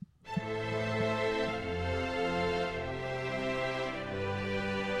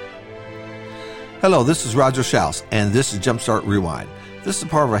Hello, this is Roger Schaus, and this is Jumpstart Rewind. This is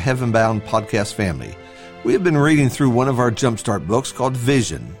part of our Heaven Bound podcast family. We have been reading through one of our Jumpstart books called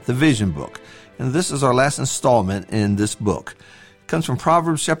Vision, the Vision Book, and this is our last installment in this book. It comes from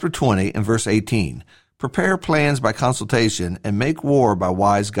Proverbs chapter 20 and verse 18. Prepare plans by consultation and make war by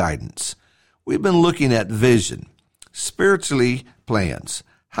wise guidance. We've been looking at vision, spiritually plans.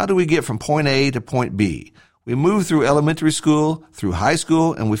 How do we get from point A to point B? We move through elementary school, through high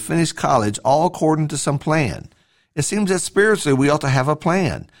school, and we finish college all according to some plan. It seems that spiritually we ought to have a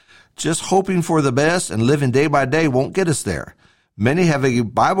plan. Just hoping for the best and living day by day won't get us there. Many have a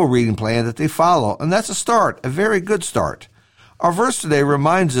Bible reading plan that they follow, and that's a start, a very good start. Our verse today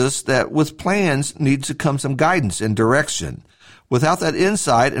reminds us that with plans needs to come some guidance and direction. Without that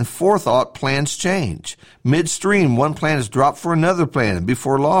insight and forethought, plans change. Midstream, one plan is dropped for another plan, and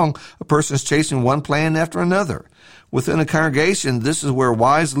before long, a person is chasing one plan after another. Within a congregation, this is where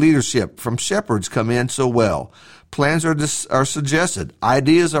wise leadership from shepherds come in so well. Plans are suggested,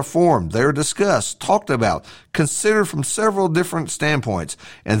 ideas are formed, they're discussed, talked about, considered from several different standpoints,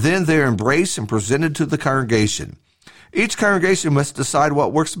 and then they're embraced and presented to the congregation. Each congregation must decide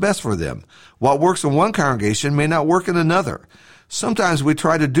what works best for them. What works in one congregation may not work in another. Sometimes we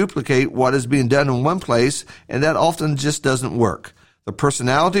try to duplicate what is being done in one place, and that often just doesn't work. The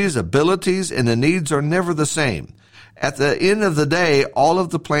personalities, abilities, and the needs are never the same. At the end of the day, all of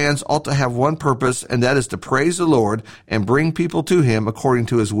the plans ought to have one purpose, and that is to praise the Lord and bring people to Him according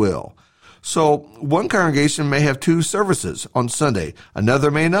to His will. So, one congregation may have two services on Sunday,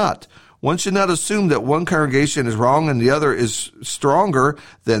 another may not. One should not assume that one congregation is wrong and the other is stronger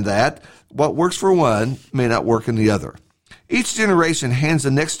than that. What works for one may not work in the other. Each generation hands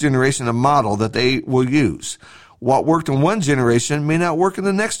the next generation a model that they will use. What worked in one generation may not work in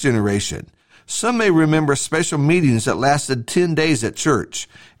the next generation. Some may remember special meetings that lasted 10 days at church.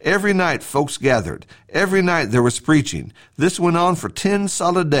 Every night folks gathered. Every night there was preaching. This went on for 10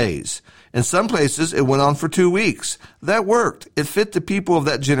 solid days. In some places, it went on for 2 weeks. That worked. It fit the people of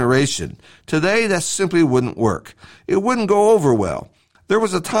that generation. Today, that simply wouldn't work. It wouldn't go over well. There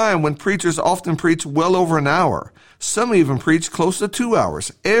was a time when preachers often preached well over an hour. Some even preached close to 2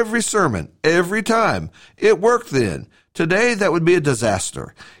 hours. Every sermon, every time. It worked then. Today, that would be a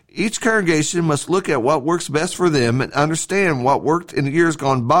disaster. Each congregation must look at what works best for them and understand what worked in years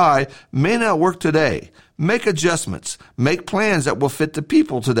gone by may not work today. Make adjustments. Make plans that will fit the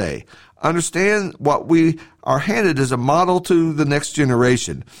people today. Understand what we are handed as a model to the next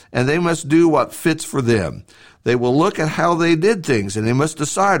generation, and they must do what fits for them. They will look at how they did things, and they must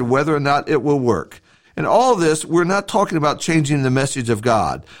decide whether or not it will work. In all this, we're not talking about changing the message of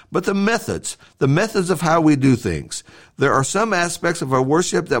God, but the methods of how we do things. There are some aspects of our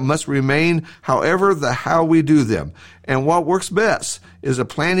worship that must remain, however, the how we do them. And what works best is a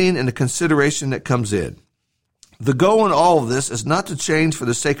planning and a consideration that comes in. The goal in all of this is not to change for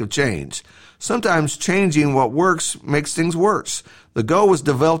the sake of change. Sometimes changing what works makes things worse. The goal is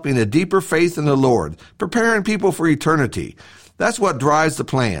developing a deeper faith in the Lord, preparing people for eternity. That's what drives the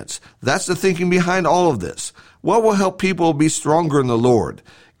plans. That's the thinking behind all of this. What will help people be stronger in the Lord?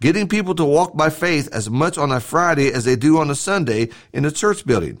 Getting people to walk by faith as much on a Friday as they do on a Sunday in a church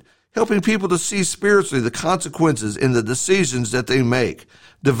building. Helping people to see spiritually the consequences in the decisions that they make.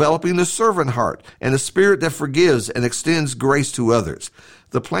 Developing a servant heart and a spirit that forgives and extends grace to others.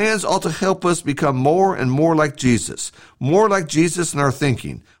 The plans ought to help us become more and more like Jesus in our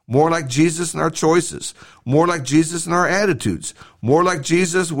thinking, more like Jesus in our choices, more like Jesus in our attitudes, more like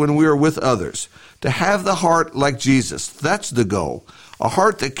Jesus when we are with others. To have the heart like Jesus, that's the goal. A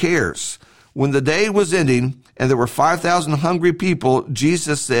heart that cares. When the day was ending and there were 5,000 hungry people,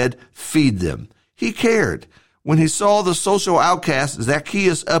 Jesus said, feed them. He cared. When he saw the social outcast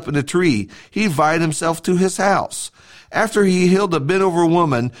Zacchaeus up in a tree, he invited himself to his house. After he healed a bent-over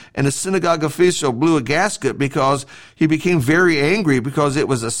woman and a synagogue official blew a gasket because he became very angry because it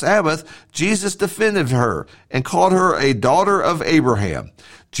was a Sabbath, Jesus defended her and called her a daughter of Abraham.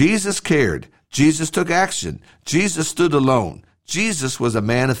 Jesus cared. Jesus took action. Jesus stood alone. Jesus was a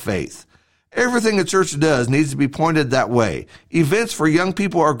man of faith. Everything a church does needs to be pointed that way. Events for young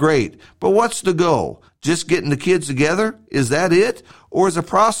people are great, but what's the goal? Just getting the kids together? Is that it? Or is a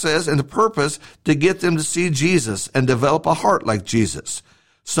process and a purpose to get them to see Jesus and develop a heart like Jesus?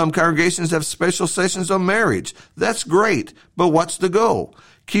 Some congregations have special sessions on marriage. That's great, but what's the goal?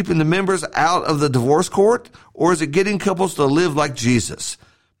 Keeping the members out of the divorce court? Or is it getting couples to live like Jesus?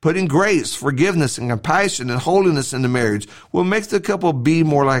 Putting grace, forgiveness, and compassion and holiness into marriage will make the couple be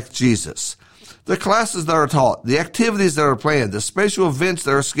more like Jesus. The classes that are taught, the activities that are planned, the special events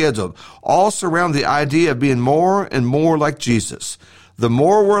that are scheduled, all surround the idea of being more and more like Jesus. The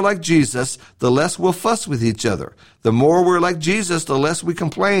more we're like Jesus, the less we'll fuss with each other. The more we're like Jesus, the less we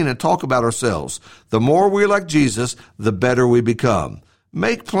complain and talk about ourselves. The more we're like Jesus, the better we become.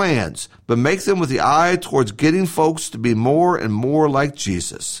 Make plans, but make them with the eye towards getting folks to be more and more like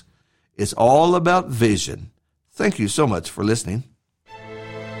Jesus. It's all about vision. Thank you so much for listening.